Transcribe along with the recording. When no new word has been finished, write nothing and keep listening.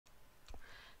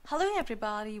Hello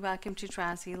everybody, welcome to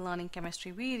Transy Learning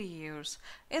Chemistry videos.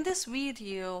 In this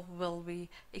video, we'll be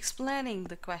explaining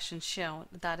the question shown,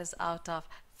 that is out of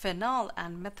phenol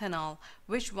and methanol,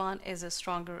 which one is a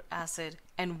stronger acid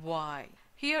and why.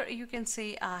 Here you can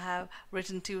see I have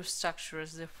written two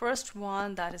structures. The first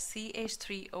one, that is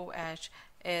CH3OH,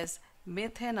 is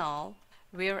methanol,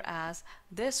 whereas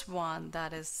this one,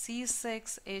 that is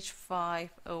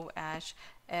C6H5OH,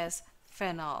 is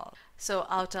phenol. So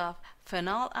out of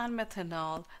phenol and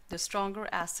methanol, the stronger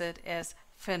acid is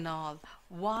phenol.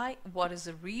 Why? What is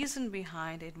the reason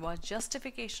behind it? What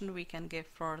justification we can give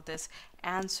for this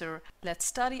answer? Let's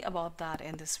study about that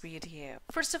in this video.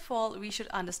 First of all, we should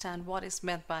understand what is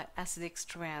meant by acidic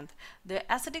strength. The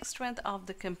acidic strength of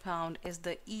the compound is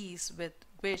the ease with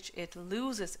which it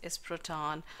loses its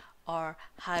proton or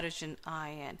hydrogen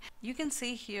ion. You can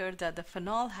see here that the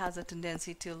phenol has a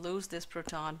tendency to lose this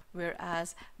proton,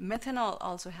 whereas methanol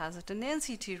also has a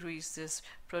tendency to lose this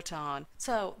proton.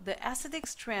 So the acidic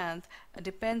strength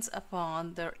depends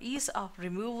upon the ease of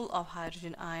removal of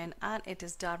hydrogen ion, and it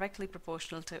is directly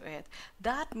proportional to it.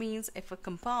 That means if a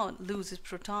compound loses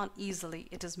proton easily,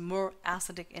 it is more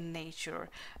acidic in nature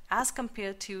as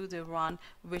compared to the one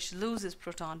which loses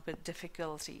proton with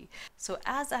difficulty. So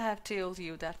as I have told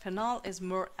you that phenol is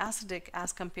more acidic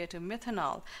as compared to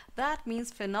methanol, that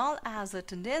means phenol has a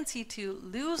tendency to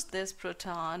lose this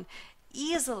proton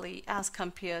easily as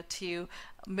compared to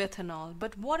methanol.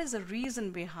 But what is the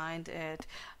reason behind it?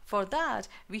 For that,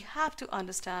 we have to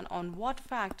understand on what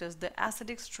factors the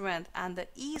acidic strength and the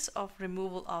ease of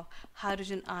removal of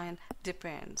hydrogen ion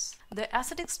depends. The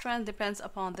acidic strength depends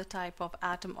upon the type of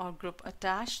atom or group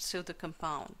attached to the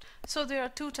compound. So there are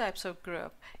two types of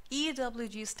group.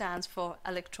 EWG stands for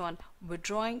electron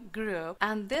withdrawing group,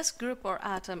 and this group or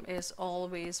atom is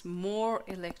always more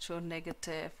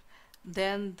electronegative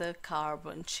than the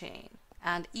carbon chain.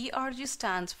 And ERG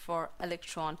stands for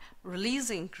electron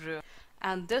releasing group,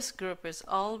 and this group is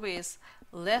always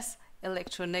less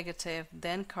electronegative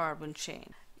than carbon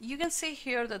chain. You can see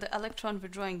here that the electron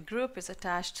withdrawing group is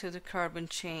attached to the carbon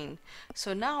chain.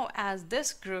 So now as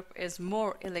this group is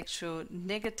more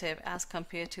electronegative as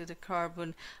compared to the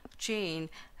carbon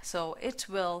chain, so it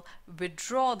will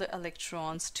withdraw the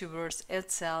electrons towards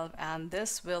itself, and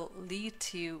this will lead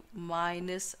to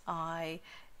 -I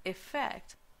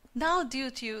effect. Now, due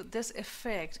to this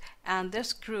effect and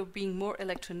this group being more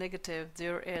electronegative,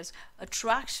 there is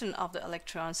attraction of the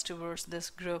electrons towards this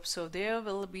group, so there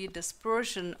will be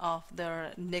dispersion of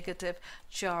the negative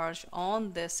charge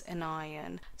on this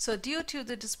anion. So due to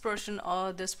the dispersion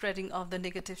or the spreading of the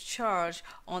negative charge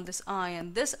on this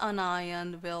ion, this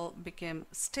anion will become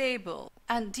stable.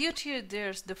 And due to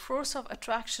there's the force of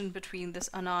attraction between this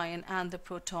anion and the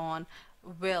proton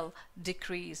will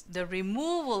decrease. The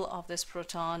removal of this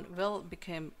proton will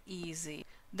become easy.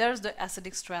 There's the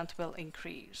acidic strength will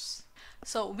increase.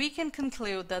 So we can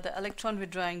conclude that the electron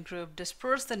withdrawing group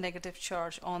disperses the negative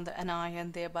charge on the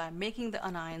anion, thereby making the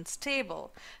anion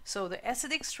stable. So the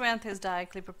acidic strength is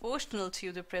directly proportional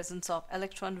to the presence of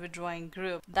electron withdrawing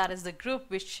group, that is the group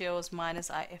which shows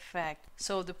 -I effect.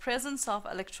 So the presence of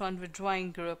electron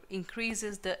withdrawing group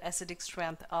increases the acidic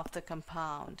strength of the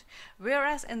compound.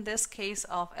 Whereas in this case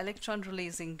of electron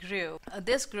releasing group,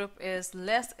 this group is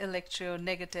less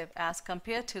electronegative as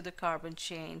compared to the carbon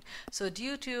chain. So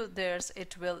due to theirs,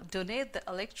 it will donate the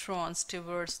electrons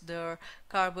towards the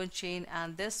carbon chain,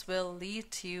 and this will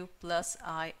lead to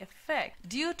 +I effect.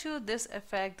 Due to this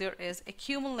effect, there is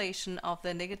accumulation of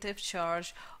the negative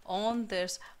charge on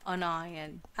this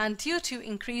anion, and due to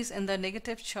increase in the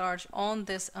negative charge on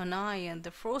this anion,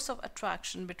 the force of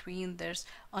attraction between this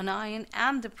anion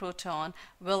and the proton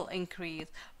will increase,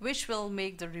 which will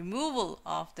make the removal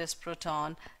of this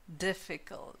proton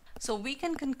difficult. So we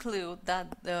can conclude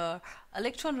that the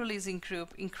electron releasing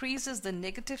group increases the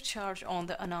negative charge on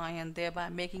the anion, thereby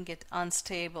making it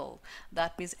unstable.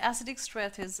 That means acidic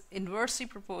strength is inversely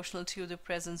proportional to the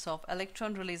presence of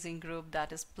electron releasing group,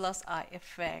 that is +I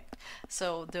effect.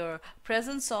 So the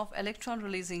presence of electron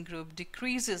releasing group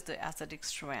decreases the acidic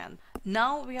strength.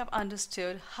 Now we have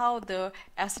understood how the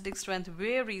acidic strength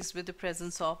varies with the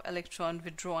presence of electron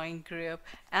withdrawing group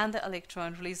and the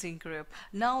electron releasing group.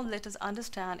 Now let us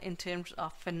understand in terms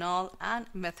of phenol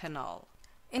and methanol.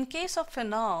 In case of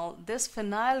phenol, this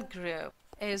phenyl group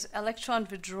is electron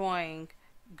withdrawing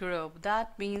group.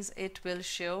 That means it will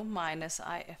show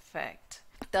 -I effect.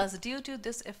 Thus, due to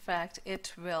this effect,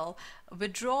 it will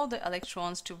withdraw the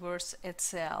electrons towards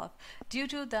itself. Due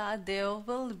to that, there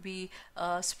will be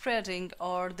spreading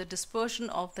or the dispersion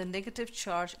of the negative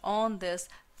charge on this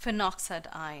phenoxide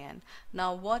ion.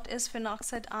 Now what is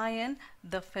phenoxide ion?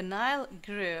 The phenyl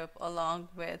group along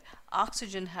with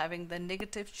oxygen having the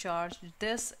negative charge,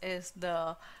 this is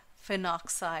the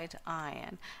phenoxide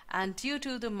ion, and due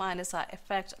to the minus I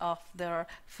effect of their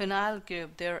phenyl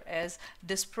group, there is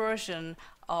dispersion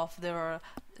of their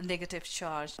negative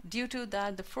charge. Due to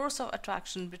that, the force of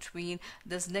attraction between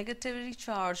this negatively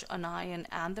charged anion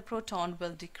and the proton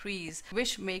will decrease,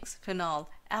 which makes phenol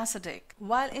acidic.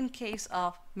 While in case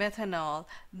of methanol,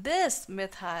 this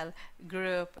methyl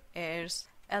group is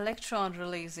electron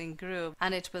releasing group,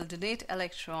 and it will donate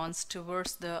electrons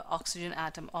towards the oxygen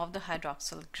atom of the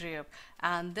hydroxyl group,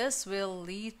 and this will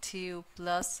lead to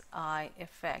plus I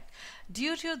effect.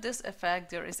 Due to this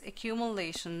effect, there is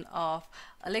accumulation of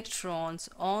electrons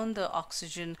on the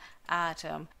oxygen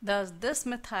atom. Thus this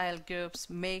methyl groups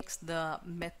makes the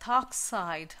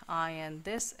methoxide ion.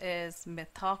 This is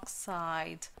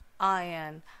methoxide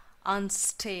ion,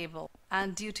 unstable,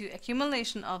 and due to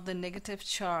accumulation of the negative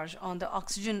charge on the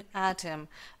oxygen atom,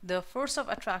 the force of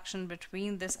attraction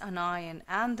between this anion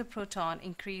and the proton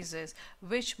increases,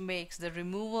 which makes the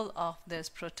removal of this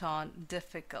proton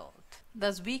difficult.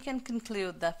 Thus we can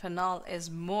conclude that phenol is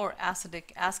more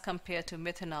acidic as compared to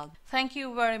methanol. Thank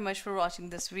you very much for watching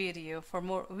this video. For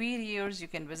more videos you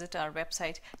can visit our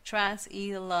website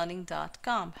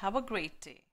transelearning.com. Have a great day.